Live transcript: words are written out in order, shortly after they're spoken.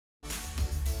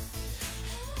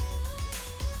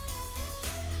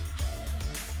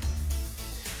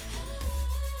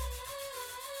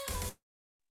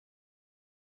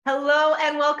Hello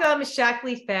and welcome,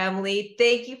 Shaklee family.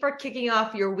 Thank you for kicking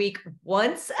off your week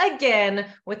once again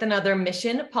with another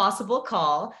Mission Possible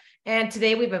call. And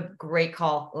today we have a great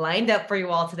call lined up for you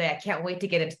all today. I can't wait to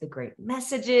get into the great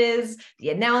messages, the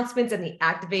announcements, and the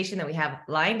activation that we have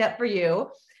lined up for you.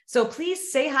 So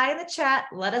please say hi in the chat.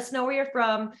 Let us know where you're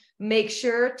from. Make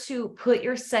sure to put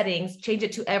your settings, change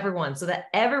it to everyone so that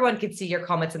everyone can see your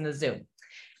comments in the Zoom.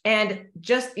 And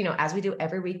just, as we do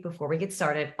every week before we get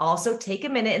started, also take a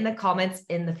minute in the comments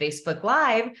in the Facebook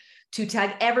Live to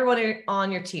tag everyone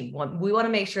on your team. We want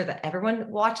to make sure that everyone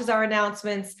watches our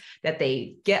announcements, that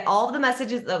they get all of the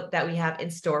messages that we have in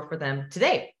store for them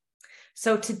today.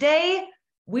 So today,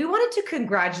 we wanted to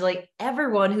congratulate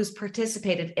everyone who's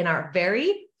participated in our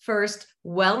very first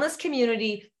wellness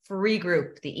community free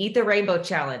group, the Eat the Rainbow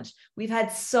Challenge. We've had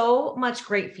so much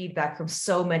great feedback from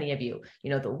so many of you,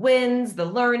 the wins, the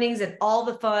learnings, and all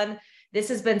the fun. This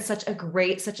has been such a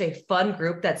fun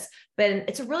group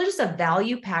it's really just a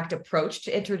value-packed approach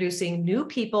to introducing new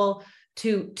people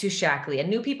to Shaklee and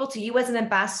new people to you as an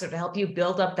ambassador to help you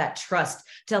build up that trust,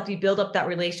 to help you build up that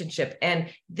relationship. And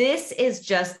this is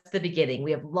just the beginning.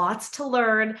 We have lots to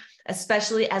learn,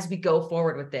 especially as we go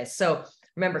forward with this. So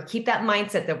remember, keep that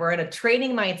mindset that we're in a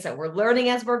training mindset. We're learning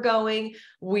as we're going.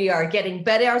 We are getting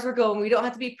better as we're going. We don't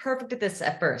have to be perfect at this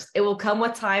at first. It will come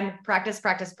with time. Practice,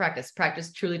 practice, practice.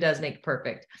 Practice truly does make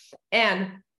perfect. And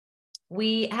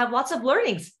we have lots of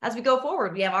learnings as we go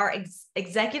forward. We have our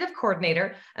executive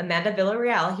coordinator, Amanda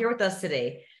Villarreal, here with us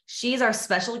today. She's our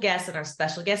special guest and our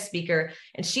special guest speaker,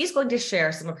 and she's going to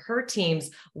share some of her team's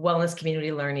wellness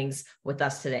community learnings with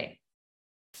us today.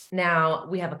 Now,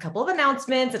 we have a couple of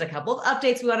announcements and a couple of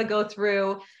updates we want to go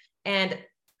through. And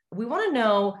we want to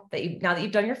know that now that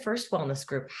you've done your first wellness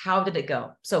group, how did it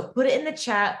go? So put it in the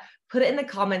chat, put it in the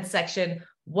comments section.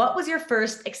 What was your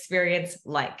first experience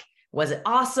like? Was it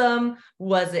awesome?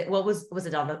 Was it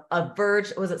on a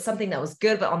verge? Was it something that was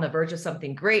good, but on the verge of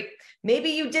something great?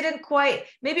 Maybe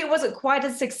it wasn't quite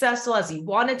as successful as you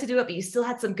wanted to do it, but you still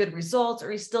had some good results,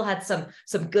 or you still had some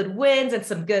good wins and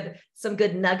some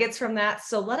good nuggets from that.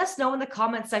 So let us know in the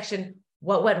comment section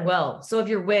what went well. Some of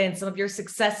your wins, some of your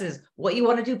successes, what you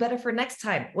want to do better for next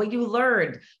time, what you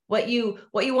learned, what you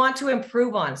want to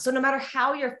improve on. So no matter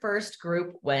how your first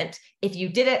group went, if you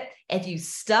did it, if you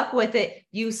stuck with it,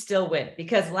 you still win.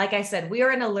 Because like I said, we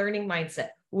are in a learning mindset.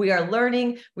 We are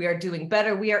learning, we are doing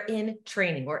better. We are in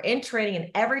training. We're in training.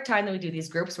 And every time that we do these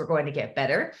groups, we're going to get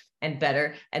better and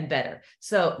better and better.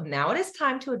 So now it is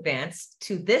time to advance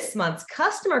to this month's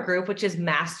customer group, which is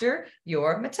Master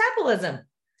Your Metabolism.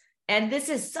 And this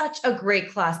is such a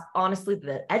great class. Honestly,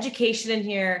 the education in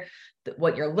here,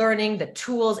 what you're learning, the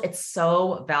tools, it's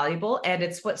so valuable. And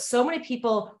it's what so many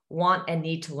people want and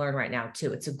need to learn right now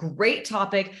too. It's a great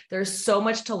topic. There's so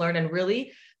much to learn, and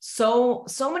really so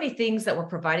many things that we're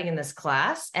providing in this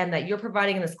class and that you're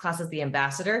providing in this class as the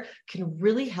ambassador can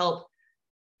really help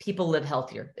people live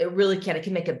healthier. It really can. It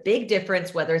can make a big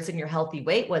difference, whether it's in your healthy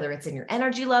weight, whether it's in your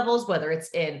energy levels, whether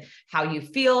it's in how you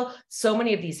feel. So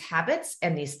many of these habits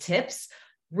and these tips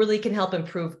really can help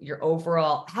improve your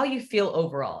how you feel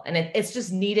overall. And it's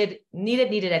just needed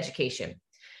education.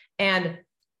 And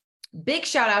big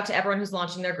shout out to everyone who's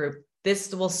launching their group.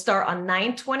 This will start on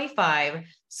 9/25.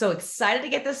 So excited to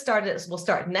get this started. We'll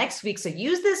start next week. So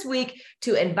use this week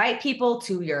to invite people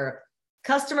to your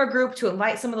customer group, to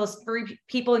invite some of those free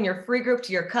people in your free group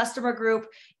to your customer group.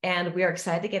 And we are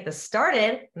excited to get this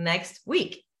started next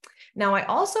week. Now, I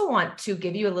also want to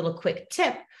give you a little quick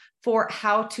tip for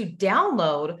how to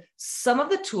download some of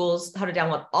the tools, how to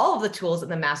download all of the tools in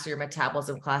the Master Your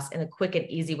Metabolism class in a quick and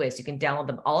easy way so you can download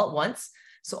them all at once.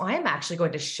 So I am actually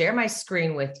going to share my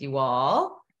screen with you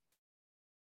all.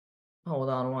 Hold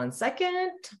on one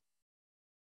second.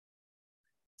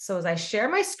 So as I share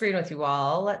my screen with you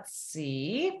all, let's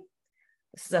see.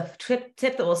 This is a tip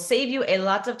that will save you a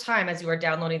lot of time as you are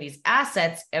downloading these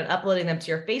assets and uploading them to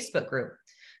your Facebook group.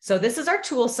 So this is our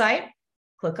tool site.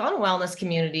 Click on Wellness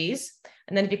Communities.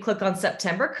 And then if you click on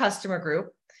September Customer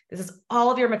Group, this is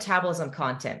all of your metabolism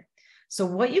content. So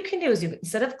what you can do is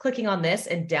instead of clicking on this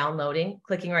and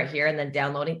clicking right here and then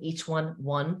downloading each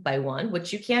one by one,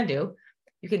 which you can do,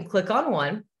 you can click on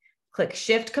one, click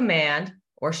Shift Command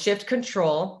or Shift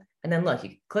Control, and then look,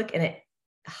 you click and it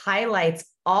highlights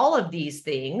all of these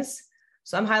things.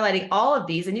 So I'm highlighting all of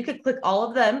these, and you can click all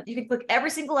of them. You can click every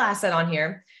single asset on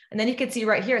here. And then you can see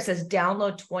right here, it says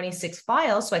download 26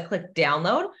 files. So I click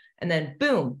download, and then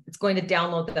boom, it's going to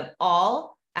download them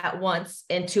all at once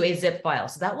into a zip file.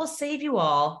 So that will save you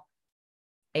all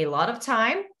a lot of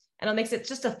time, and it makes it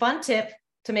just a fun tip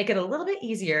to make it a little bit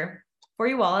easier for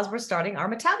you all as we're starting our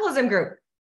metabolism group.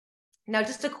 Now,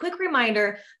 just a quick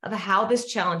reminder of how this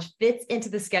challenge fits into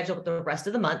the schedule with the rest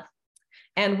of the month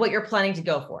and what you're planning to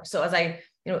go for. So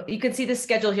you can see the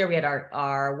schedule here. We had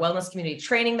our wellness community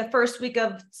training the first week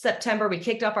of September. We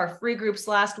kicked off our free groups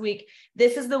last week.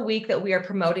 This is the week that we are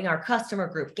promoting our customer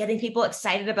group, getting people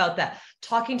excited about that,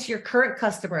 talking to your current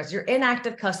customers, your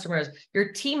inactive customers,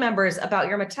 your team members about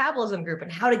your metabolism group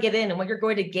and how to get in and what you're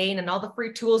going to gain and all the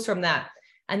free tools from that.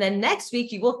 And then next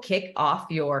week, you will kick off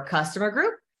your customer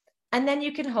group. And then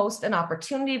you can host an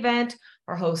opportunity event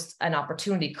or host an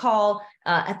opportunity call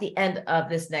at the end of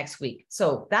this next week.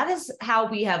 So that is how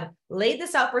we have laid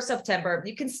this out for September.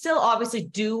 You can still obviously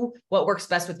do what works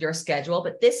best with your schedule,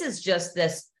 but this is just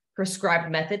this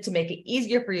prescribed method to make it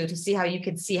easier for you to see how you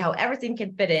can see how everything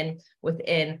can fit in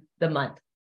within the month.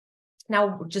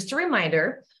 Now, just a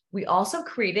reminder, we also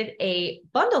created a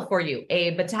bundle for you,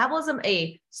 a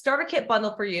starter kit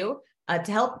bundle for you. To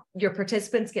help your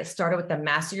participants get started with the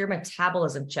Master Your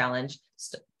Metabolism Challenge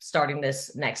starting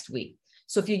this next week.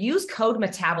 So if you use code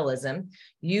Metabolism,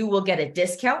 you will get a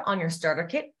discount on your starter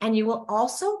kit, and you will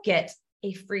also get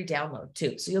a free download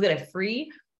too. So you'll get a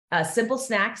free Simple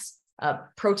Snacks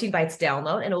Protein Bites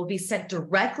download, and it will be sent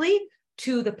directly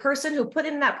to the person who put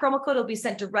in that promo code. It'll be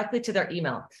sent directly to their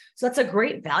email. So that's a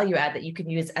great value add that you can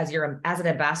use as an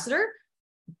ambassador.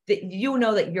 That you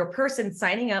know that your person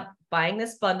signing up, buying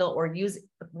this bundle, or use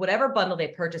whatever bundle they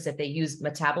purchase, if they use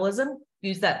Metabolism,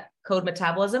 use that code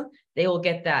Metabolism, they will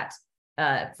get that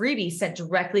freebie sent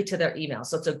directly to their email.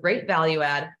 So it's a great value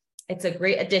add. It's a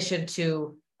great addition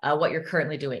to what you're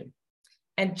currently doing.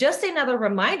 And just another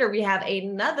reminder, we have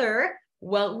another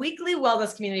weekly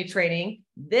wellness community training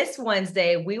this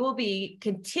Wednesday. We will be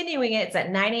continuing it. It's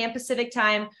at 9 a.m. Pacific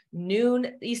time,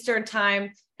 noon Eastern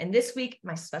time. And this week,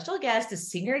 my special guest is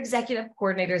Senior Executive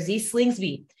Coordinator Z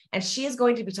Slingsby, and she is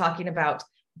going to be talking about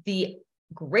the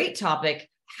great topic,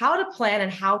 how to plan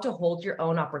and how to hold your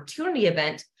own opportunity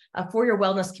event for your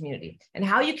wellness community, and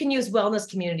how you can use wellness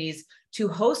communities to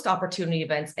host opportunity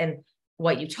events, and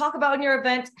what you talk about in your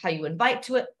event, how you invite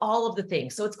to it, all of the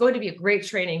things. So it's going to be a great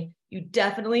training. You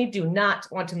definitely do not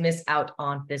want to miss out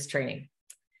on this training.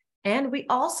 And we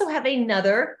also have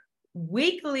another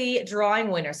weekly drawing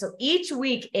winner. So each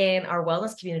week in our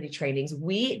wellness community trainings,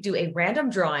 we do a random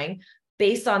drawing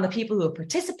based on the people who have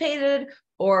participated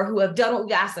or who have done what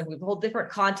we asked them. We hold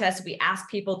different contests. We ask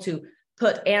people to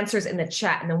put answers in the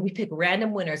chat, and then we pick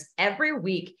random winners every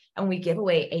week, and we give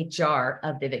away a jar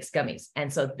of Vivix gummies.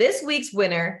 And so this week's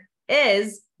winner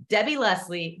is Debbie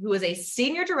Leslie, who is a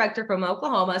senior director from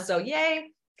Oklahoma. So yay,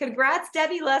 congrats,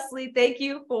 Debbie Leslie. Thank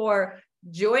you for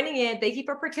joining in. Thank you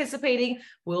for participating.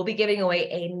 We'll be giving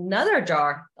away another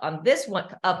jar on this one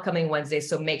upcoming Wednesday.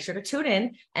 So make sure to tune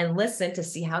in and listen to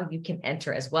see how you can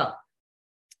enter as well.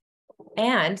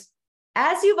 And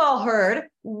as you've all heard,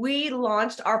 we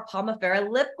launched our Pomifera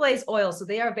lip glaze oil. So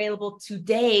they are available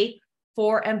today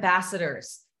for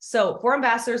ambassadors. So for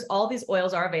ambassadors, all these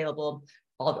oils are available.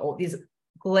 All these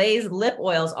glazed lip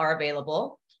oils are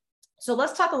available. So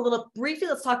let's talk briefly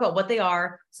about what they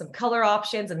are, some color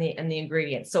options and the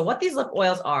ingredients. So what these lip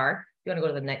oils are, if you want to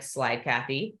go to the next slide,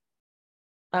 Kathy.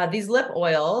 These lip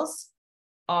oils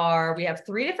we have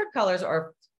 3 different colors,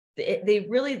 or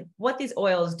what these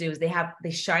oils do is they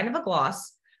shine of a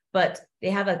gloss, but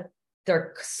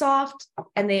they're soft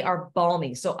and they are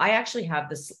balmy. So I actually have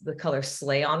the color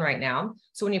Slay on right now.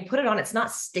 So when you put it on, it's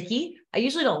not sticky. I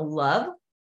usually don't love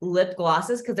lip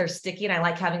glosses because they're sticky, and I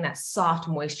like having that soft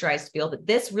moisturized feel, but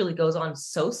this really goes on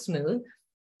so smooth.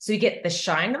 So you get the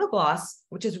shine of a gloss,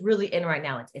 which is really in right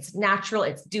now. It's natural,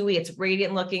 it's dewy, it's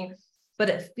radiant looking, but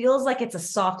it feels like it's a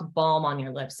soft balm on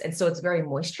your lips. And so it's very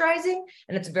moisturizing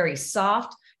and it's very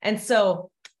soft. And so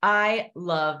I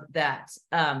love that.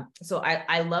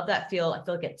 I love that feel. I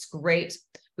feel like it's great.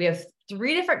 We have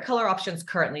 3 different color options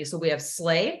currently. So we have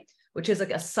Slay, which is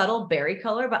like a subtle berry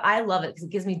color, but I love it because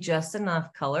it gives me just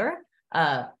enough color,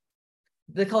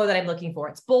 the color that I'm looking for.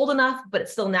 It's bold enough, but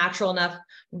it's still natural enough.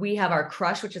 We have our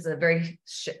Crush, which is a very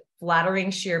flattering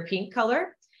sheer pink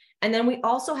color. And then we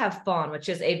also have Fawn, which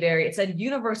is it's a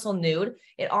universal nude.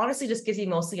 It honestly just gives you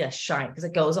mostly a shine because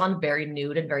it goes on very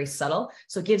nude and very subtle.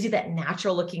 So it gives you that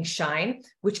natural looking shine,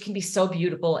 which can be so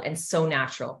beautiful and so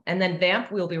natural. And then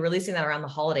Vamp, we'll be releasing that around the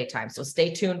holiday time. So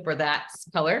stay tuned for that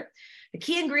color. The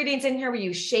key ingredients in here, we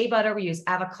use shea butter, we use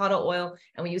avocado oil,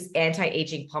 and we use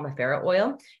anti-aging Pomifera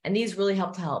oil. And these really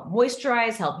help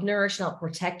moisturize, help nourish, and help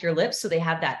protect your lips. So they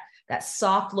have that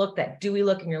soft look, that dewy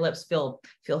look, and your lips feel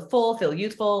full, feel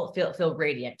youthful, feel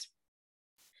radiant.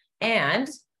 And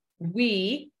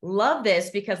We love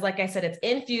this because, like I said, it's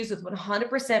infused with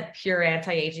 100% pure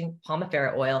anti-aging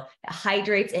Pomifera oil. It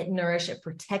hydrates, it nourishes, it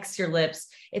protects your lips.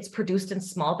 It's produced in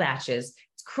small batches.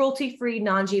 It's cruelty-free,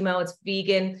 non-GMO, it's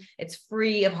vegan, it's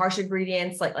free of harsh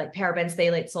ingredients like parabens,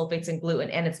 phthalates, sulfates, and gluten,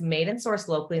 and it's made and sourced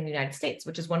locally in the United States,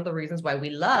 which is one of the reasons why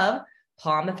we love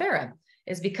Pomifera,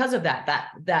 is because of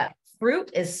that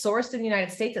fruit is sourced in the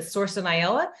United States. It's sourced in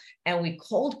Iowa, and we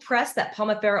cold press that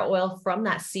Pomifera oil from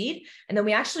that seed, and then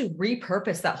we actually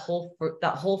repurpose that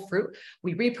whole fruit.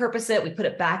 We repurpose it. We put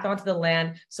it back onto the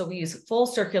land, so we use full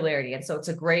circularity. And so it's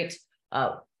a great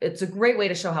way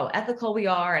to show how ethical we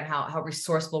are and how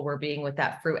resourceful we're being with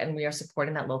that fruit, and we are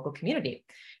supporting that local community.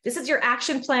 This is your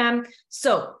action plan.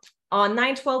 So on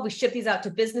 9/12, we ship these out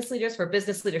to business leaders for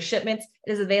business leader shipments.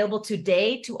 It is available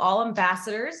today to all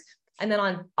ambassadors. And then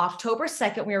on October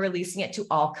 2nd, we are releasing it to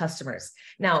all customers.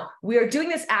 Now, we are doing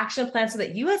this action plan so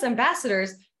that you as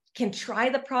ambassadors can try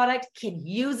the product, can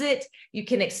use it, you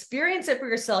can experience it for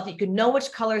yourself, you can know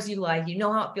which colors you like, you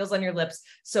know how it feels on your lips,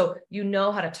 so you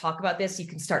know how to talk about this, you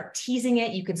can start teasing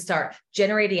it, you can start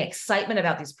generating excitement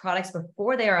about these products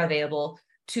before they are available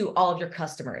to all of your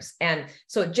customers. And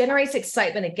so it generates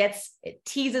excitement, it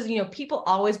teases, people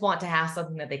always want to have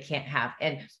something that they can't have.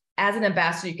 And as an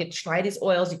ambassador, you can try these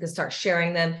oils, you can start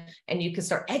sharing them, and you can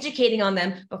start educating on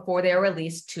them before they are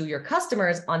released to your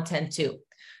customers on 10/2.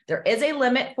 There is a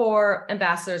limit for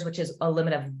ambassadors, which is a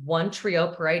limit of 1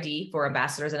 trio per ID for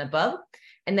ambassadors and above.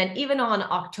 And then even on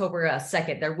October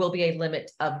 2nd, there will be a limit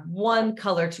of 1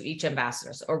 color to each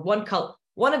ambassador, or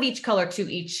one of each color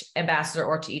to each ambassador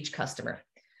or to each customer.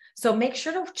 So make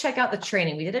sure to check out the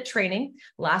training. We did a training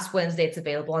last Wednesday. It's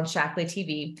available on Shaklee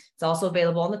TV. It's also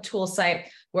available on the tool site,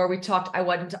 where I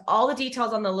went into all the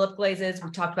details on the lip glazes.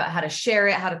 We talked about how to share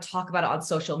it, how to talk about it on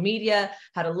social media,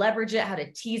 how to leverage it, how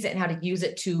to tease it, and how to use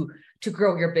it to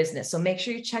grow your business. So make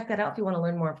sure you check that out if you want to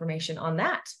learn more information on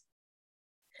that.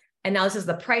 And now this is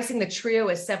the pricing. The trio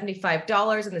is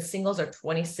 $75 and the singles are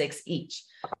 $26 each.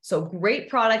 So great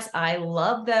products. I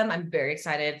love them. I'm very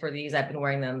excited for these. I've been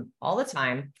wearing them all the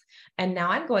time. And now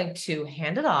I'm going to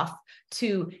hand it off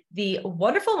to the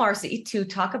wonderful Marcy to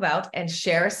talk about and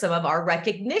share some of our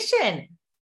recognition.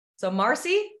 So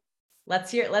Marcy,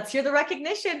 let's hear the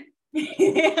recognition.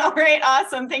 All right,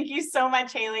 awesome. Thank you so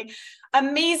much, Haley.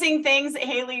 Amazing things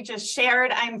Haley just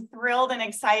shared. I'm thrilled and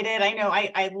excited. I know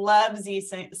I love Z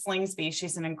Slingsby.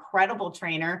 She's an incredible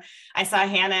trainer. I saw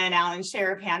Hannah and Alan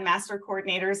share. Handmaster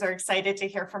coordinators are excited to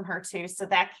hear from her too. So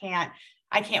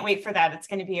I can't wait for that. It's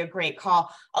going to be a great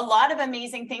call. A lot of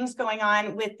amazing things going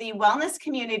on with the wellness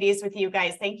communities with you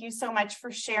guys. Thank you so much for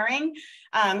sharing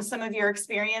some of your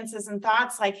experiences and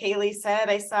thoughts. Like Haley said,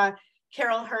 I saw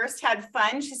Carol Hurst had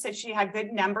fun. She said she had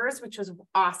good numbers, which was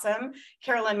awesome.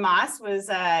 Carolyn Moss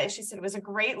she said it was a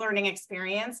great learning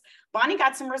experience. Bonnie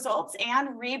got some results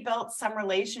and rebuilt some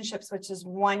relationships, which is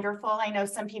wonderful. I know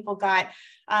some people got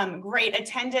great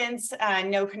attendance,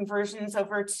 no conversions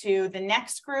over to the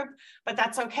next group, but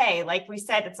that's okay. Like we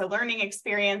said, it's a learning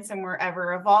experience and we're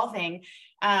ever evolving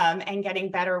and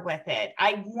getting better with it.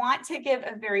 I want to give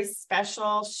a very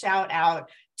special shout out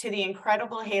to the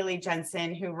incredible Haley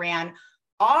Jensen, who ran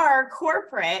our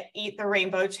corporate Eat the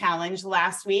Rainbow Challenge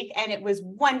last week, and it was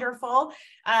wonderful.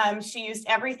 She used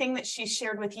everything that she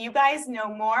shared with you guys,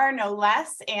 no more, no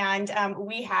less, and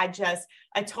we had just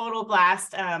a total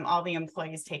blast, all the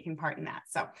employees taking part in that.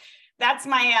 So that's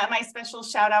my special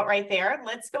shout out right there.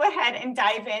 Let's go ahead and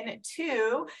dive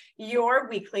into your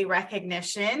weekly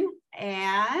recognition.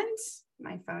 And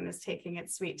my phone is taking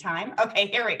its sweet time. Okay,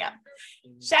 here we go.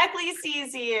 Shaklee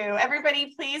sees you.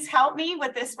 Everybody, please help me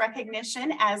with this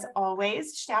recognition. As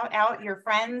always, shout out your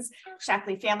friends,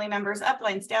 Shaklee family members,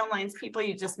 uplines, downlines, people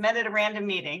you just met at a random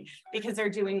meeting, because they're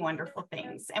doing wonderful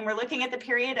things. And we're looking at the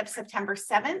period of September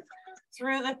 7th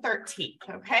through the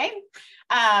 13th, okay?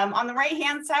 On the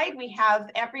right-hand side, we have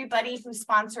everybody who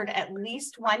sponsored at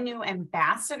least one new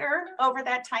ambassador over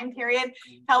that time period.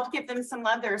 Help give them some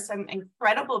love. There are some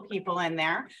incredible people in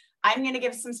there. I'm gonna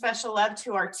give some special love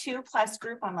to our 2+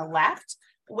 group on the left.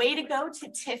 Way to go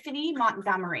to Tiffany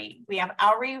Montgomery. We have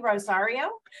Auri Rosario,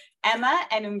 Emma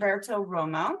and Umberto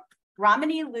Romo,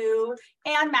 Ramani Liu,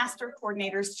 and master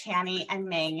coordinators Chani and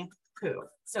Meng Hu.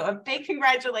 So a big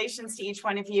congratulations to each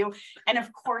one of you. And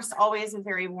of course, always a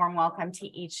very warm welcome to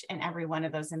each and every one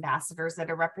of those ambassadors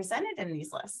that are represented in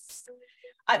these lists.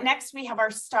 Up next, we have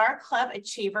our Star Club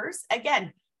Achievers.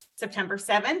 Again, September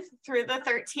 7th through the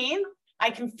 13th. I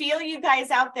can feel you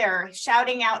guys out there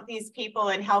shouting out these people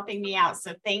and helping me out.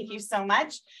 So thank you so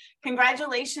much.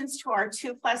 Congratulations to our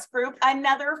 2+ group.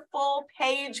 Another full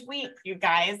page week, you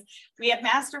guys. We have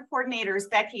master coordinators,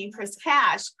 Becky and Chris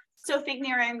Cash, Sophie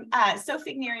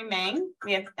Neary Meng.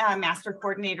 We have master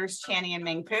coordinators Channy and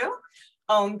Meng Pu.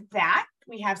 Own That.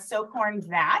 We have Socorn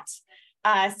That.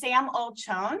 Sam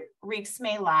Olchon, Reeks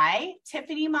May Lai,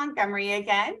 Tiffany Montgomery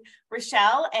again,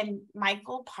 Rochelle and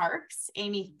Michael Parks,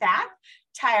 Amy Thack,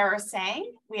 Tyra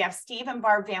Sang. We have Steve and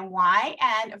Barb Van Wy,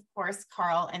 and of course,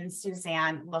 Carl and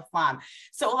Suzanne Laflamme.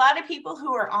 So a lot of people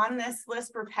who are on this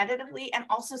list repetitively, and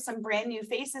also some brand new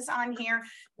faces on here.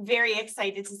 Very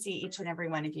excited to see each and every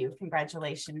one of you.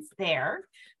 Congratulations there.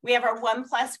 We have our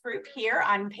 1+ group here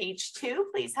on page 2.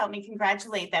 Please help me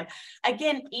congratulate them.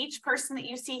 Again, each person that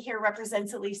you see here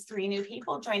represents at least 3 new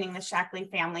people joining the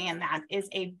Shackley family, and that is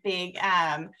a big,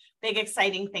 big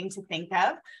exciting thing to think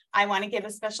of. I want to give a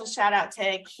special shout out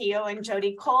to Keo and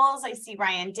Jody Coles. I see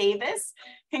Ryan Davis.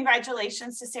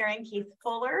 Congratulations to Sarah and Keith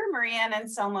Fuller, Marianne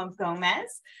and Selma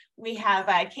Gomez. We have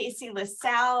Casey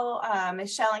LaSalle,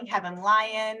 Michelle and Kevin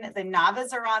Lyon. The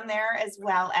Navas are on there, as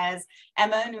well as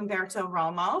Emma and Umberto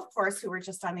Romo, of course, who were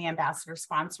just on the ambassador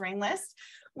sponsoring list.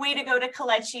 Way to go to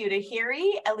Kalechi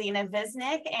Udahiri, Alina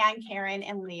Visnik, and Karen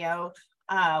and Leo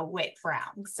Whit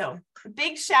Brown. So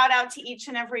big shout out to each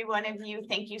and every one of you.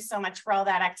 Thank you so much for all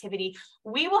that activity.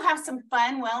 We will have some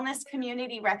fun wellness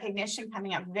community recognition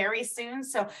coming up very soon.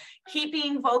 So keep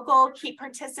being vocal, keep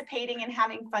participating and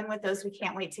having fun with those. We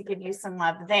can't wait to give you some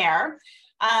love there.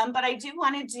 But I do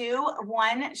want to do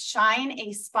one Shine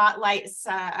a Spotlight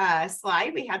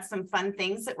slide. We had some fun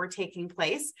things that were taking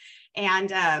place,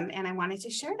 and I wanted to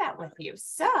share that with you.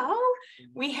 So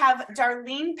we have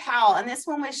Darlene Powell, and this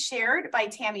one was shared by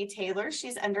Tammy Taylor.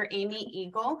 She's under Amy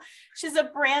Eagle. She's a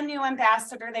brand new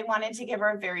ambassador. They wanted to give her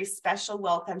a very special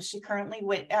welcome. She currently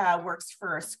works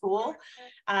for a school.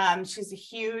 She's a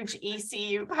huge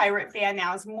ECU Pirate fan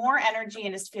now, has more energy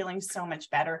and is feeling so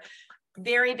much better.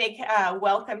 Very big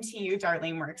welcome to you,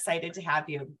 Darlene. We're excited to have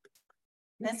you.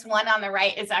 This one on the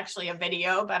right is actually a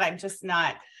video, but I'm just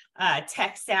not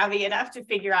tech savvy enough to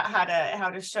figure out how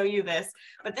to show you this.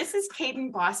 But this is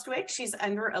Kaden Bostwick. She's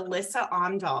under Alyssa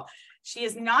Omdahl. She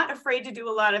is not afraid to do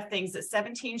a lot of things. At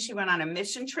 17, she went on a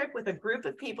mission trip with a group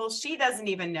of people she doesn't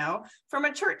even know, from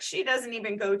a church she doesn't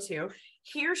even go to.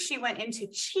 Here she went into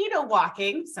cheetah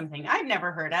walking, something I've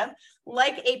never heard of,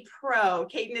 like a pro.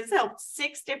 Kaden has helped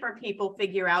 6 different people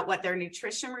figure out what their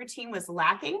nutrition routine was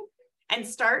lacking and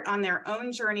start on their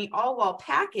own journey, all while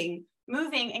packing,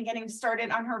 moving, and getting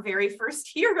started on her very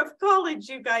first year of college,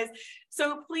 you guys.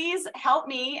 So please help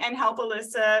me and help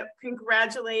Alyssa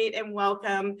congratulate and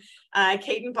welcome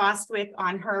Kaden Bostwick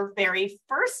on her very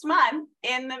first month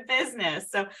in the business.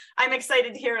 So I'm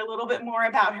excited to hear a little bit more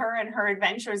about her and her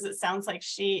adventures. It sounds like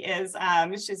she is,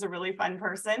 she's a really fun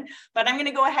person. But I'm going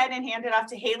to go ahead and hand it off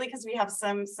to Haley because we have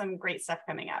some great stuff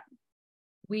coming up.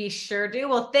 We sure do.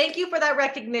 Well, thank you for that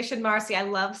recognition, Marcy. I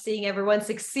love seeing everyone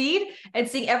succeed and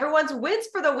seeing everyone's wins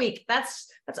for the week. That's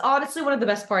honestly one of the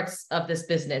best parts of this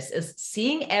business, is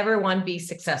seeing everyone be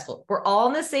successful. We're all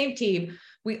on the same team.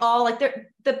 We all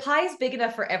the pie is big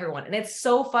enough for everyone. And it's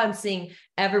so fun seeing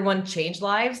everyone change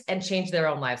lives and change their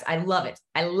own lives. I love it.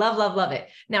 I love, love, love it.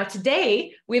 Now,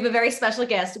 today we have a very special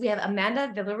guest. We have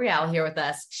Amanda Villarreal here with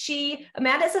us.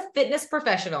 Amanda is a fitness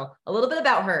professional. A little bit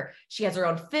about her. She has her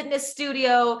own fitness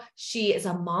studio. She is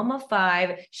a mom of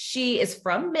 5. She is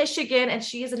from Michigan, and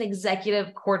she is an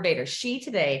executive coordinator. She's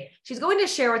going to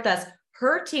share with us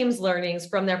her team's learnings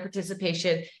from their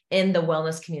participation in the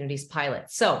Wellness Communities pilot.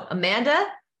 So, Amanda,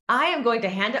 I am going to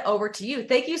hand it over to you.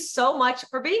 Thank you so much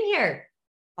for being here.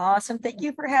 Awesome. Thank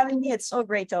you for having me. It's so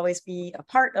great to always be a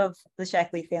part of the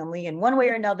Shackley family in one way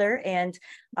or another. And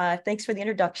thanks for the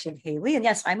introduction, Haley. And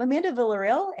yes, I'm Amanda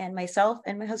Villarreal, and myself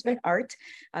and my husband, Art.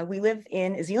 We live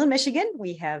in Zeeland, Michigan.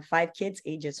 We have 5 kids,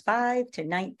 ages 5 to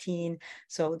 19.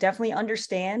 So definitely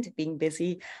understand being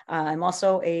busy. I'm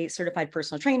also a certified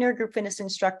personal trainer, group fitness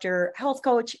instructor, health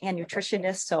coach, and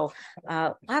nutritionist. So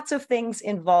lots of things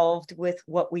involved with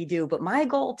what we do. But my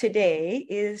goal today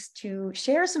is to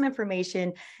share some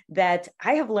information that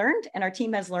I have learned and our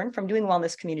team has learned from doing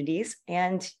Wellness Communities,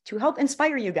 and to help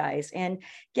inspire you guys and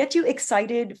get you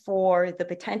excited for the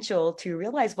potential to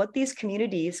realize what these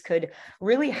communities could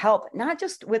really help, not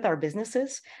just with our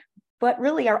businesses, but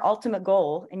really our ultimate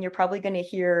goal, and you're probably going to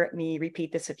hear me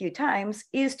repeat this a few times,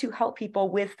 is to help people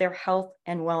with their health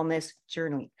and wellness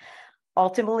journey.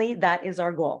 Ultimately, that is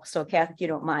our goal. So Kath, if you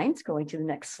don't mind going to the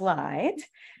next slide.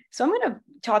 So I'm going to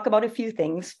talk about a few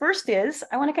things. First is,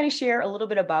 I want to kind of share a little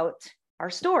bit about our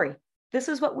story. This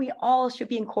is what we all should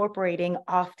be incorporating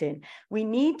often. We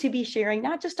need to be sharing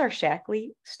not just our Shaklee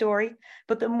story,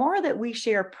 but the more that we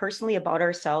share personally about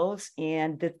ourselves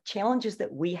and the challenges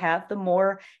that we have, the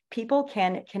more people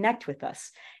can connect with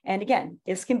us. And again,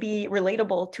 this can be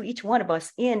relatable to each one of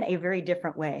us in a very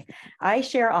different way. I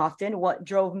share often what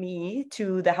drove me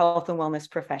to the health and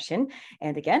wellness profession.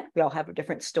 And again, we all have a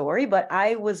different story, but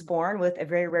I was born with a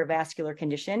very rare vascular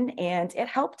condition, and it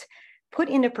helped put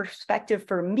into perspective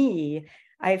for me,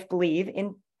 I believe,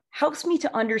 in helps me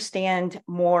to understand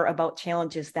more about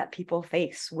challenges that people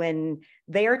face when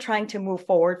they are trying to move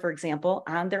forward, for example,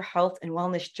 on their health and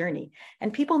wellness journey.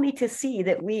 And people need to see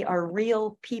that we are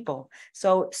real people.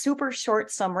 So super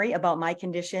short summary about my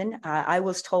condition. I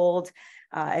was told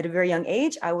at a very young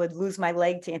age, I would lose my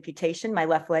leg to amputation, my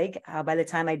left leg, by the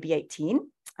time I'd be 18.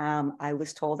 I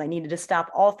was told I needed to stop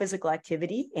all physical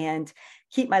activity and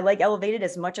keep my leg elevated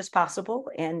as much as possible,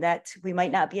 and that we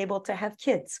might not be able to have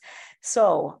kids.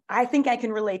 So I think I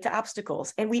can relate to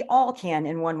obstacles, and we all can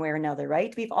in one way or another,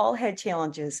 right? We've all had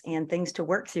challenges and things to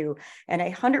work through. And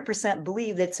I 100%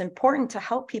 believe that it's important to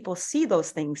help people see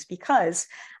those things, because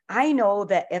I know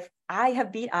that if I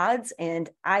have beat odds and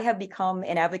I have become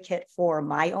an advocate for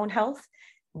my own health,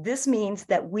 this means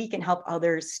that we can help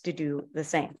others to do the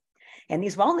same. And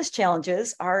these wellness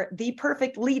challenges are the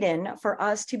perfect lead-in for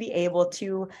us to be able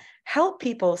to help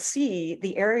people see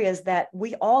the areas that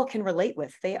we all can relate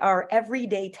with. They are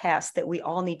everyday tasks that we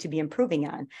all need to be improving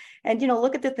on. And,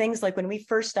 look at the things like when we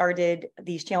first started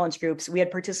these challenge groups, we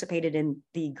had participated in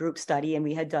the group study and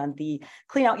we had done the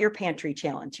Clean Out Your Pantry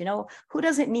Challenge. Who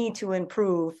doesn't need to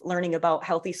improve learning about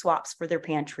healthy swaps for their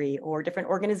pantry or different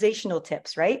organizational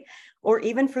tips, right? Or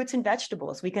even fruits and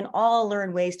vegetables. We can all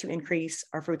learn ways to increase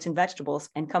our fruits and vegetables.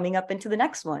 And coming up into the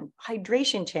next one,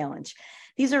 hydration challenge.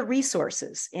 These are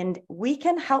resources, and we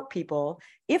can help people.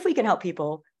 If we can help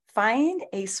people find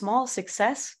a small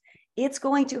success, it's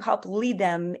going to help lead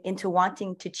them into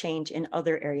wanting to change in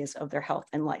other areas of their health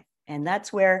and life. And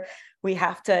that's where we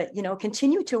have to,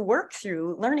 continue to work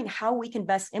through learning how we can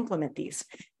best implement these.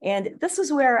 And this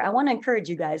is where I want to encourage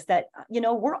you guys that,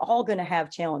 we're all going to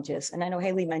have challenges. And I know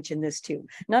Haley mentioned this too.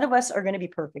 None of us are going to be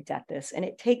perfect at this, and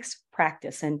it takes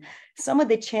practice. And some of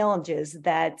the challenges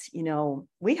that,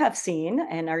 we have seen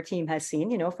and our team has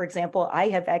seen, for example, I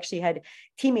have actually had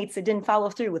teammates that didn't follow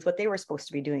through with what they were supposed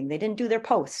to be doing. They didn't do their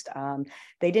post.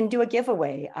 They didn't do a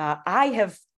giveaway. I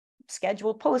have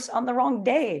scheduled posts on the wrong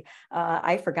day.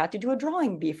 I forgot to do a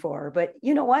drawing before, but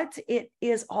you know what? It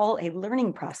is all a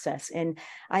learning process. And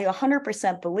I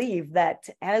 100% believe that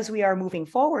as we are moving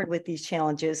forward with these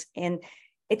challenges, and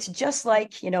it's just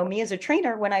like, me as a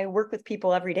trainer, when I work with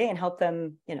people every day and help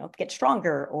them, get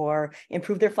stronger or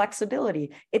improve their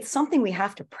flexibility, it's something we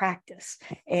have to practice.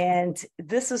 And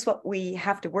this is what we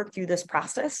have to work through this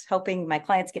process. Helping my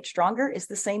clients get stronger is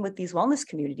the same with these wellness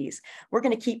communities. We're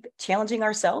going to keep challenging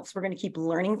ourselves. We're going to keep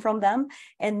learning from them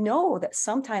and know that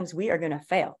sometimes we are going to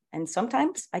fail. And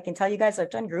sometimes I can tell you guys, I've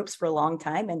done groups for a long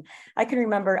time. And I can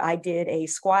remember I did a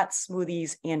squats,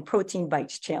 smoothies, and protein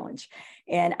bites challenge.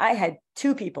 And I had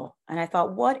 2 people. And I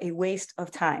thought, what a waste of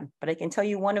time. But I can tell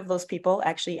you one of those people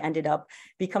actually ended up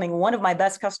becoming one of my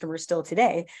best customers still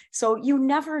today. So you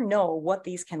never know what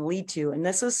these can lead to. And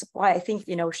this is why I think,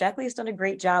 Shaklee has done a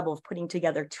great job of putting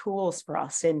together tools for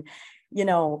us. And,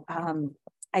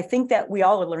 I think that we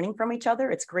all are learning from each other.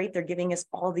 It's great. They're giving us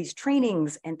all these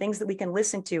trainings and things that we can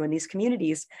listen to in these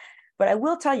communities. But I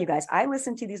will tell you guys, I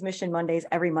listen to these Mission Mondays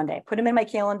every Monday. I put them in my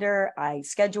calendar, I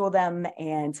schedule them,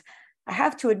 and I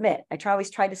have to admit, I always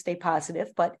try to stay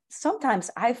positive, but sometimes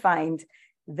I find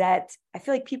that I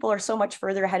feel like people are so much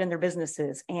further ahead in their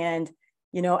businesses, and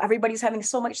everybody's having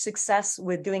so much success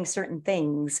with doing certain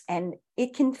things, and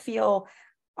it can feel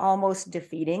almost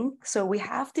defeating. So we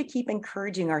have to keep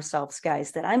encouraging ourselves,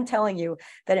 guys, that I'm telling you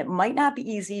that it might not be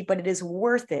easy, but it is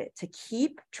worth it to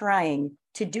keep trying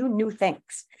to do new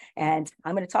things. And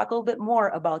I'm going to talk a little bit more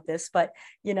about this, but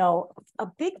a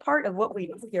big part of what we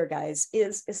do here, guys,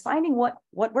 is finding what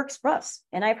works for us.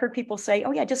 And I've heard people say,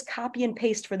 oh yeah, just copy and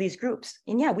paste for these groups.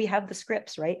 And yeah, we have the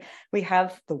scripts, right? We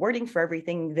have the wording for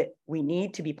everything that we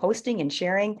need to be posting and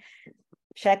sharing.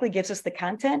 Shaklee gives us the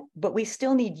content, but we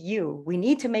still need you. We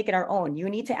need to make it our own. You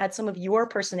need to add some of your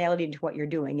personality into what you're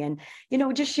doing. And,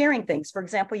 just sharing things. For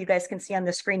example, you guys can see on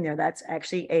the screen there, that's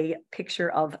actually a picture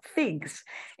of figs.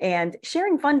 And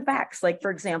sharing fun facts, like,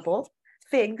 for example,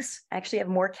 figs actually have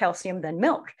more calcium than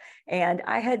milk. And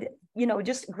I had,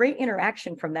 just great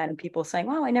interaction from that, and people saying,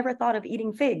 wow, I never thought of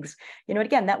eating figs.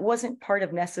 Again, that wasn't part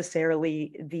of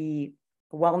necessarily the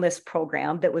wellness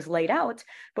program that was laid out,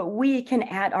 but we can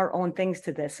add our own things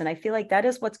to this. And I feel like that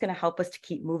is what's going to help us to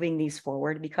keep moving these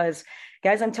forward, because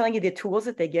guys, I'm telling you, the tools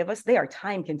that they give us, they are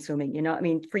time consuming, you know, I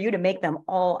mean, for you to make them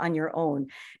all on your own.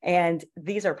 And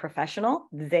these are professional,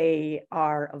 they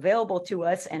are available to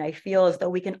us. And I feel as though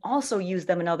we can also use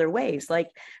them in other ways. Like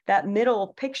that middle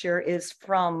picture is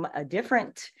from a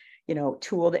different, you know,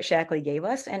 tool that Shaklee gave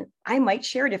us. And I might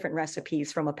share different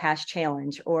recipes from a past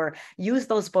challenge or use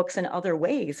those books in other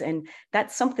ways. And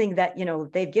that's something that, you know,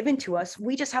 they've given to us.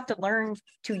 We just have to learn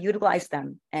to utilize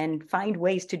them and find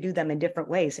ways to do them in different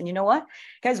ways. And you know what,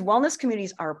 guys, wellness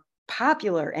communities are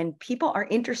popular and people are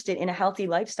interested in a healthy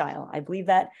lifestyle. I believe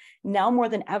that now more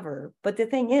than ever. But the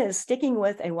thing is, sticking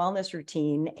with a wellness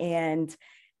routine and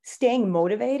staying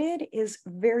motivated is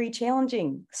very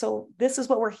challenging. So this is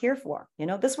what we're here for. You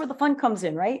know, this is where the fun comes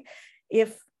in, right?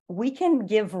 If we can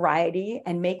give variety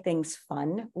and make things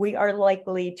fun, we are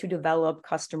likely to develop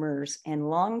customers and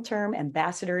long-term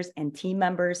ambassadors and team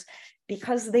members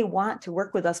because they want to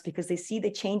work with us because they see the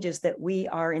changes that we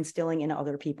are instilling in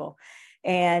other people.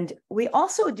 And we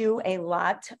also do a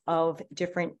lot of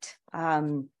different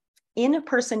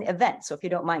in-person events. So if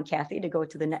you don't mind, Kathy, to go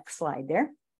to the next slide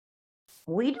there.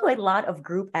 We do a lot of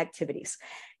group activities.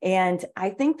 And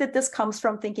I think that this comes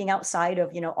from thinking outside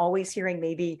of, you know, always hearing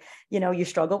maybe, you know, you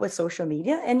struggle with social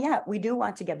media. And yeah, we do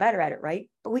want to get better at it, right?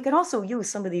 But we can also use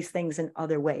some of these things in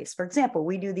other ways. For example,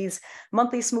 we do these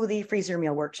monthly smoothie freezer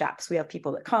meal workshops. We have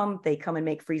people that they come and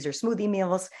make freezer smoothie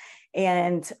meals.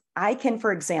 And I can,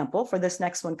 for example, for this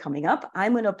next one coming up,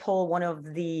 I'm going to pull one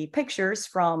of the pictures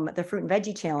from the Fruit and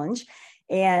Veggie Challenge.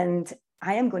 And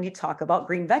I am going to talk about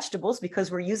green vegetables because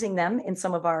we're using them in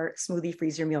some of our smoothie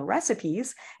freezer meal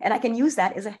recipes. And I can use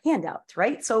that as a handout,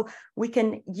 right? So we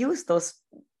can use those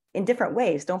in different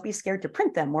ways. Don't be scared to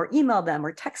print them or email them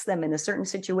or text them in a certain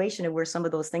situation of where some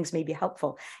of those things may be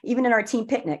helpful. Even in our team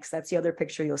picnics, that's the other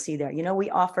picture you'll see there. You know, we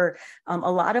offer a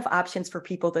lot of options for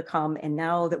people to come. And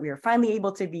now that we are finally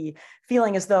able to be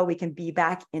feeling as though we can be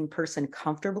back in person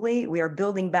comfortably, we are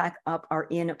building back up our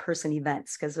in-person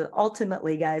events because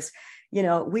ultimately, guys, you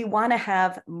know, we want to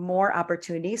have more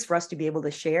opportunities for us to be able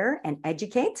to share and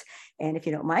educate. And if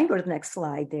you don't mind, go to the next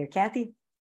slide there, Kathy.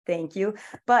 Thank you.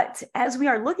 But as we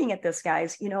are looking at this,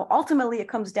 guys, you know, ultimately it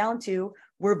comes down to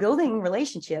we're building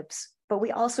relationships, but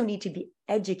we also need to be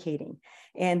educating.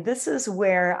 And this is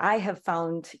where I have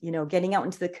found, you know, getting out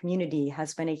into the community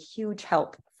has been a huge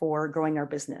help for growing our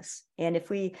business. And if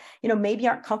we, you know, maybe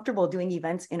aren't comfortable doing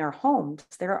events in our homes,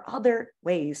 there are other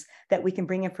ways that we can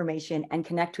bring information and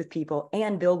connect with people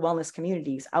and build wellness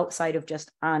communities outside of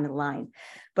just online.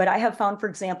 But I have found, for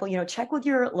example, you know, check with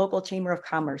your local chamber of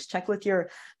commerce, check with your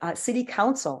city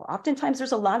council. Oftentimes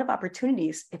there's a lot of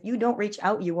opportunities. If you don't reach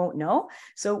out, you won't know.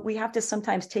 So we have to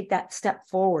sometimes take that step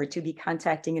forward to be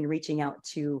contacting and reaching out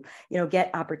to, you know,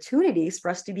 get opportunities for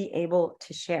us to be able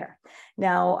to share.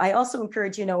 Now, I also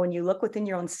encourage, you know, when you look within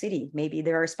your own city, maybe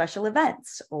there are special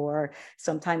events, or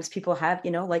sometimes people have,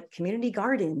 you know, like community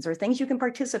gardens or things you can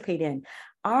participate in.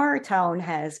 Our town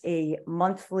has a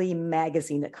monthly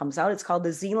magazine that comes out. It's called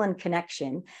the Zeeland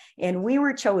Connection. And we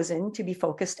were chosen to be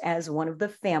focused as one of the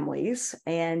families.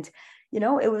 And you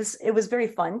know, it was very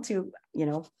fun to, you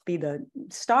know, be the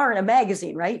star in a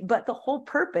magazine, right? But the whole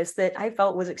purpose that I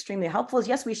felt was extremely helpful is,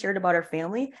 yes, we shared about our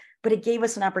family, but it gave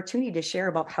us an opportunity to share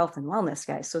about health and wellness,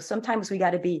 guys. So sometimes we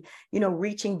got to be, you know,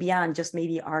 reaching beyond just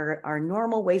maybe our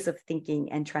normal ways of thinking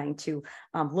and trying to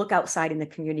look outside in the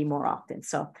community more often.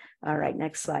 So, all right,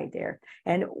 next slide there.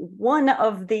 And one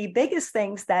of the biggest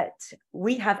things that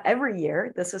we have every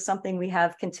year, this is something we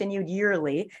have continued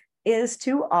yearly, is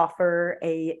to offer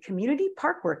a community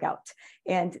park workout.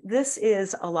 And this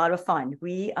is a lot of fun.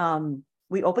 We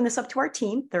open this up to our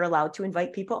team. They're allowed to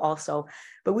invite people also,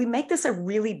 but we make this a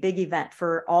really big event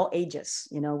for all ages.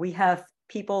 You know, we have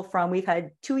people we've had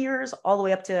 2 years all the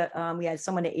way up to, we had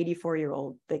someone at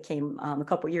 84-year-old that came a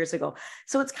couple of years ago.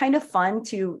 So it's kind of fun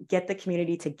to get the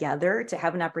community together, to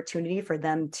have an opportunity for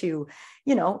them to,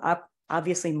 you know,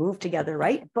 obviously move together,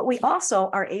 right? But we also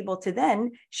are able to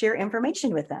then share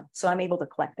information with them. So I'm able to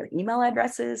collect their email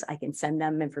addresses. I can send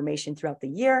them information throughout the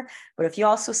year. But if you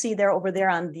also see there over there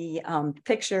on the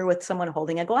picture with someone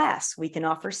holding a glass, we can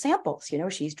offer samples. You know,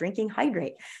 she's drinking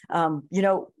Hydrate. You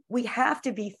know, we have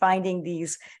to be finding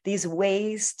these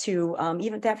ways to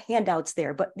even to have handouts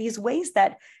there, but these ways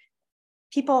that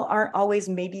people aren't always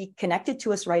maybe connected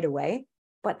to us right away.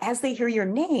 But as they hear your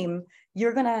name,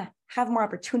 you're going to have more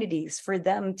opportunities for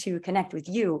them to connect with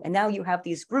you. And now you have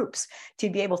these groups to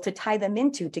be able to tie them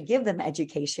into, to give them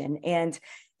education. And,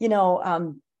 you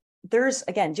know, there's,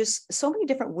 again, just so many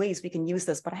different ways we can use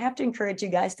this, but I have to encourage you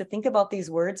guys to think about these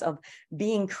words of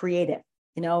being creative.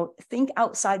 Think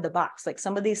outside the box, like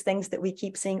some of these things that we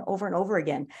keep seeing over and over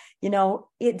again.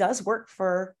 It does work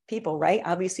for people, right?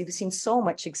 Obviously, we've seen so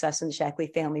much success in the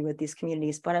Shaklee family with these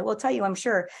communities, but I will tell you, I'm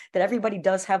sure that everybody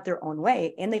does have their own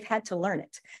way and they've had to learn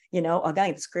it.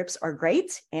 Again, scripts are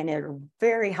great and they're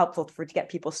very helpful to get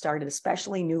people started,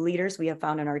 especially new leaders we have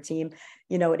found in our team.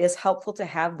 It is helpful to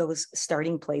have those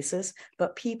starting places,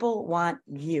 but people want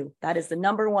you. That is the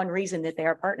number one reason that they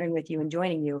are partnering with you and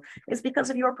joining you, is because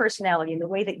of your personality and the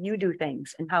way that you do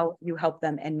things and how you help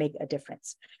them and make a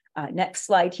difference. Next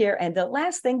slide here. And the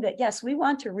last thing that, yes, we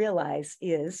want to realize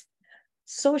is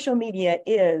social media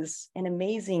is an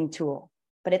amazing tool,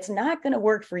 but it's not going to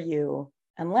work for you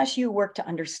unless you work to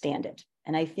understand it.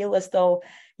 And I feel as though,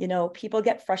 people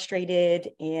get frustrated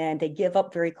and they give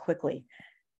up very quickly.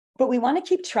 But we want to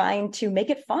keep trying to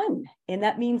make it fun. And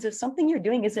that means if something you're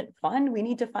doing isn't fun, we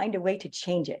need to find a way to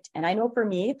change it. And I know for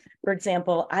me, for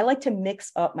example, I like to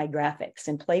mix up my graphics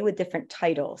and play with different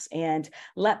titles and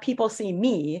let people see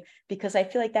me, because I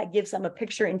feel like that gives them a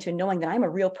picture into knowing that I'm a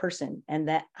real person and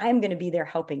that I'm going to be there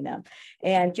helping them.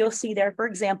 And you'll see there, for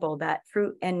example, that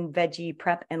fruit and veggie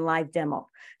prep and live demo.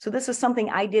 So this is something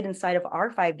I did inside of our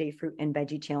 5-day fruit and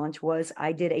veggie challenge. Was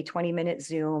I did a 20-minute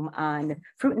Zoom on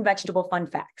fruit and vegetable fun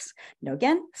facts.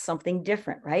 Again, something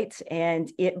different, right?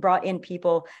 And it brought in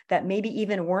people that maybe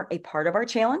even weren't a part of our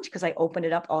challenge, because I opened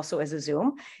it up also as a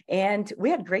Zoom. And we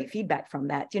had great feedback from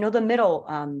that. The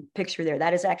middle picture there,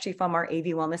 that is actually from our AV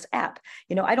Wellness app.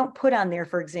 I don't put on there,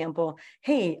 for example,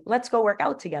 hey, let's go work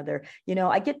out together.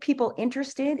 I get people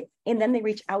interested and then they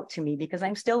reach out to me, because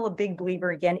I'm still a big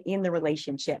believer, again, in the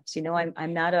relationships.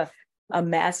 I'm not a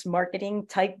mass marketing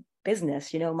type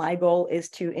business. My goal is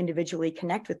to individually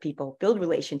connect with people, build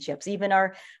relationships. Even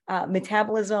our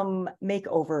metabolism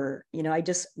makeover, I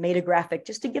just made a graphic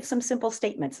just to give some simple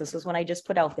statements. This is one I just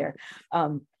put out there.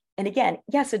 And again,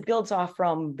 yes, it builds off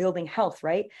from building health,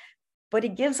 right? But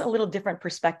it gives a little different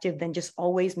perspective than just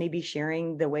always maybe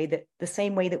sharing the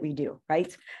same way that we do,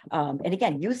 right? And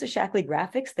again, use the Shaklee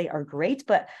graphics. They are great,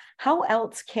 but how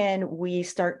else can we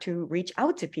start to reach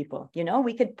out to people?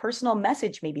 We could personal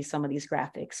message maybe some of these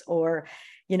graphics, or,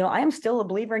 I am still a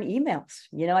believer in emails.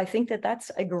 I think that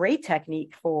that's a great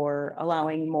technique for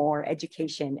allowing more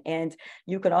education. And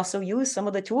you could also use some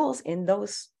of the tools in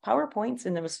those PowerPoints,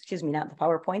 not the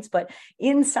PowerPoints, but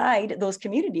inside those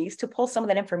communities to pull some of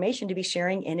that information to be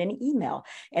sharing in an email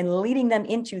and leading them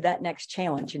into that next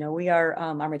challenge. We are,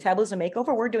 our metabolism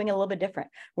makeover, we're doing it a little bit different.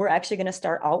 We're actually going to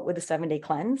start out with a 7-day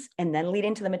cleanse and then lead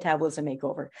into the metabolism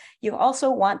makeover. You also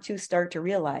want to start to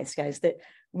realize, guys, that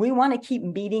we want to keep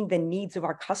meeting the needs of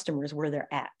our customers where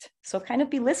they're at. So kind of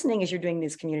be listening as you're doing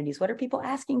these communities. What are people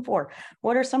asking for?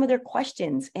 What are some of their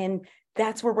questions? And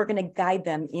that's where we're going to guide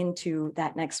them into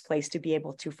that next place to be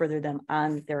able to further them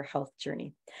on their health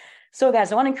journey. So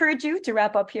guys, I want to encourage you to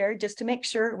wrap up here, just to make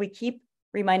sure we keep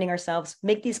reminding ourselves,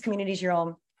 make these communities your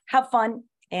own, have fun,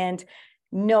 and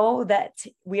know that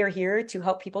we are here to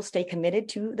help people stay committed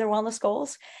to their wellness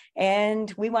goals. And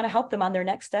we want to help them on their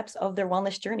next steps of their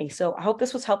wellness journey. So I hope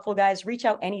this was helpful, guys. Reach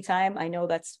out anytime. I know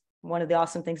that's one of the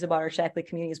awesome things about our Shaklee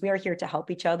community is we are here to help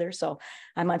each other. So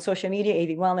I'm on social media,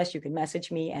 AV Wellness. You can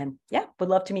message me, and yeah, would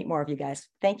love to meet more of you guys.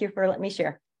 Thank you for letting me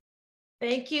share.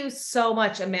 Thank you so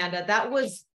much, Amanda.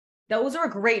 Those are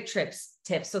great tips.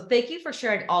 So thank you for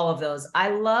sharing all of those. I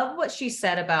love what she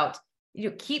said about,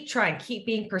 keep trying, keep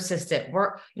being persistent.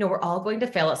 We're all going to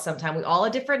fail at some time. We all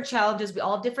have different challenges. We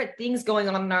all have different things going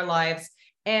on in our lives.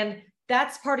 And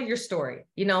that's part of your story.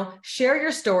 Share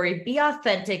your story, be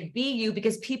authentic, be you,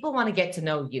 because people want to get to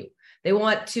know you. They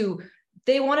want to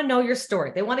know your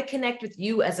story. They want to connect with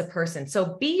you as a person.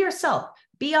 So be yourself,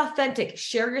 be authentic,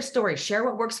 share your story, share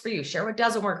what works for you, share what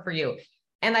doesn't work for you.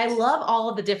 And I love all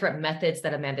of the different methods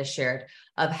that Amanda shared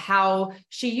of how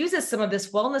she uses some of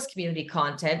this wellness community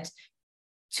content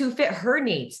to fit her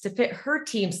needs, to fit her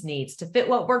team's needs, to fit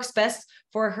what works best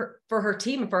for her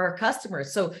team and for her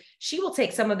customers. So she will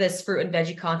take some of this fruit and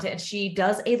veggie content and she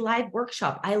does a live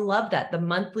workshop. I love that. The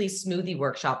monthly smoothie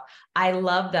workshop. I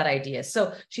love that idea.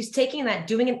 So she's taking that,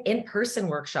 doing an in-person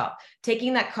workshop,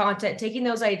 taking that content, taking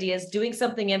those ideas, doing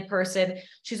something in person.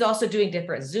 She's also doing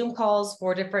different Zoom calls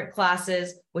for different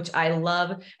classes, which I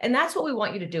love. And that's what we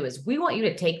want you to do, is we want you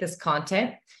to take this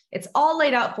content. It's all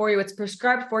laid out for you. It's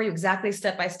prescribed for you exactly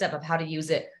step-by-step of how to use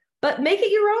it, but make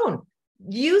it your own.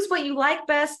 Use what you like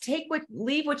best,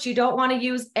 leave what you don't want to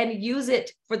use, and use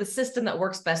it for the system that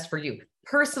works best for you.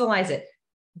 Personalize it,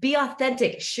 be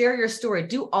authentic, share your story,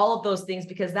 do all of those things,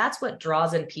 because that's what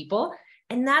draws in people.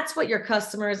 And that's what your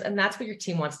customers and that's what your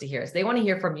team wants to hear is they want to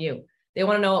hear from you. They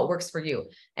want to know what works for you.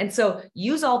 And so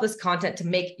use all this content to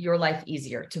make your life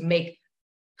easier, to make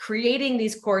creating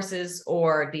these courses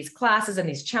or these classes and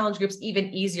these challenge groups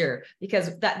even easier,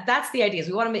 because that's the idea is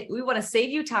we want to save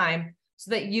you time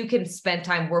so that you can spend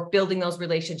time work building those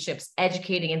relationships,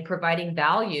 educating and providing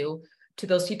value to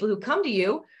those people who come to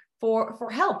you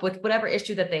for help with whatever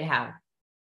issue that they have.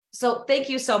 So thank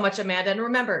you so much, Amanda. And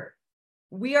remember,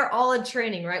 we are all in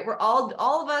training, right? We're all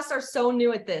of us are so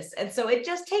new at this. And so it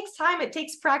just takes time. It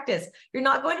takes practice. You're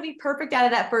not going to be perfect at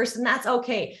it at first, and that's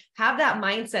okay. Have that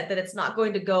mindset that it's not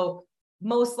going to go,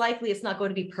 most likely it's not going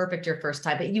to be perfect your first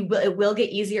time, but it will get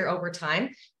easier over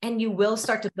time, and you will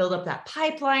start to build up that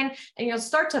pipeline, and you'll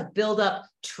start to build up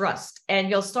trust, and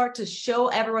you'll start to show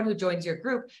everyone who joins your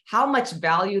group how much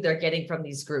value they're getting from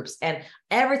these groups and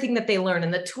everything that they learn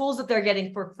and the tools that they're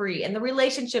getting for free and the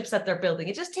relationships that they're building.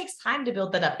 It just takes time to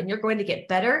build that up, and you're going to get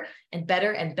better and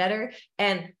better and better.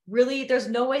 And really, there's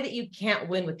no way that you can't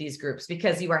win with these groups,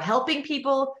 because you are helping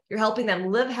people, you're helping them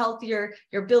live healthier,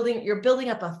 you're building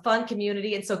up a fun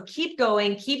community. And so keep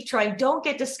going, keep trying, don't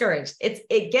get discouraged.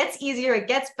 It gets easier, it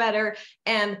gets better,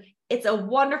 and it's a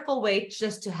wonderful way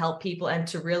just to help people and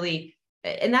to really,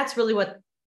 and that's really what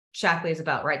Shaklee is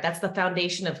about, right? That's the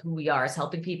foundation of who we are, is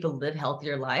helping people live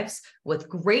healthier lives with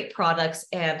great products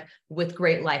and with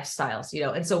great lifestyles,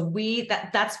 and so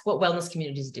that's what wellness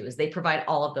communities do, is they provide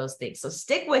all of those things. So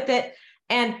stick with it.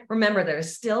 And remember,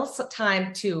 there's still some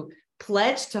time to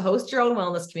pledge to host your own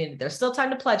wellness community. There's still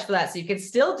time to pledge for that. So you can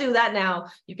still do that now.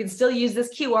 You can still use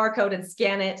this QR code and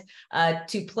scan it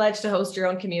to pledge to host your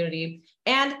own community.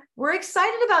 And we're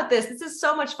excited about this. This is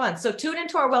so much fun. So tune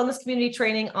into our wellness community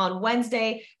training on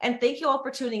Wednesday. And thank you all for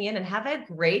tuning in, and have a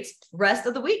great rest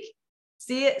of the week.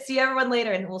 See everyone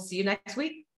later, and we'll see you next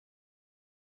week.